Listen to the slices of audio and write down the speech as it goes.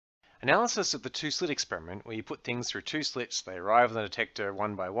Analysis of the two-slit experiment, where you put things through two slits, they arrive on the detector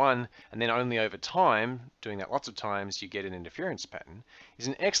one by one, and then only over time, doing that lots of times, you get an interference pattern, is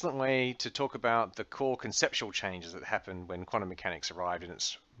an excellent way to talk about the core conceptual changes that happened when quantum mechanics arrived in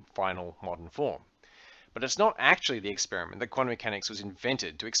its final modern form. But it's not actually the experiment that quantum mechanics was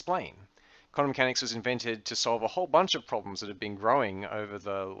invented to explain. Quantum mechanics was invented to solve a whole bunch of problems that have been growing over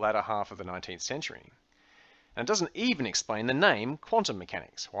the latter half of the 19th century. And it doesn't even explain the name quantum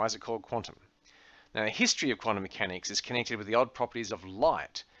mechanics. Why is it called quantum? Now, the history of quantum mechanics is connected with the odd properties of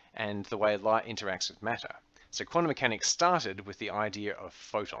light and the way light interacts with matter. So quantum mechanics started with the idea of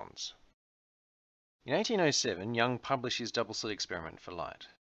photons. In 1807, Young published his double-slit experiment for light.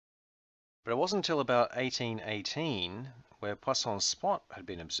 But it wasn't until about 1818, where Poisson's spot had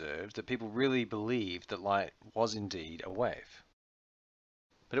been observed, that people really believed that light was indeed a wave.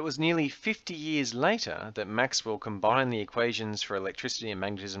 But it was nearly 50 years later that Maxwell combined the equations for electricity and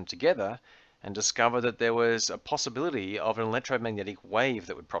magnetism together and discovered that there was a possibility of an electromagnetic wave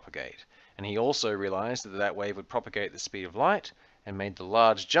that would propagate. And he also realized that that wave would propagate at the speed of light and made the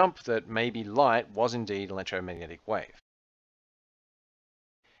large jump that maybe light was indeed an electromagnetic wave.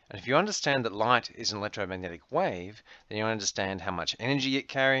 And if you understand that light is an electromagnetic wave, then you understand how much energy it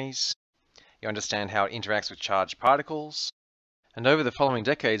carries, you understand how it interacts with charged particles, and over the following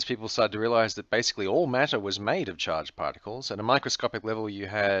decades, people started to realize that basically all matter was made of charged particles. At a microscopic level, you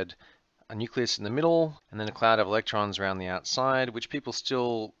had a nucleus in the middle, and then a cloud of electrons around the outside, which people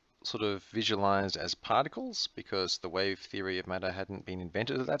still sort of visualized as particles because the wave theory of matter hadn't been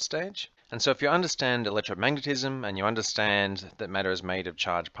invented at that stage. And so if you understand electromagnetism and you understand that matter is made of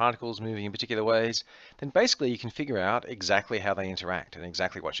charged particles moving in particular ways, then basically you can figure out exactly how they interact and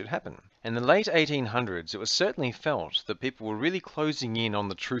exactly what should happen. In the late 1800s, it was certainly felt that people were really closing in on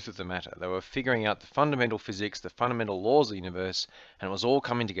the truth of the matter. They were figuring out the fundamental physics, the fundamental laws of the universe, and it was all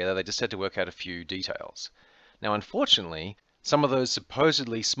coming together. They just had to work out a few details. Now, unfortunately, some of those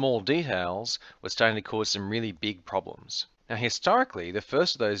supposedly small details were starting to cause some really big problems. Now, historically, the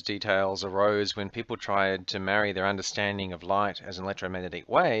first of those details arose when people tried to marry their understanding of light as an electromagnetic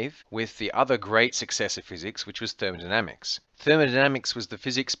wave with the other great success of physics, which was thermodynamics. Thermodynamics was the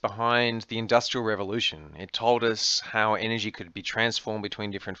physics behind the Industrial Revolution. It told us how energy could be transformed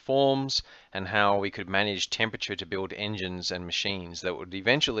between different forms and how we could manage temperature to build engines and machines that would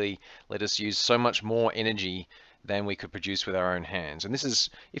eventually let us use so much more energy than we could produce with our own hands. And this is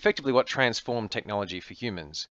effectively what transformed technology for humans.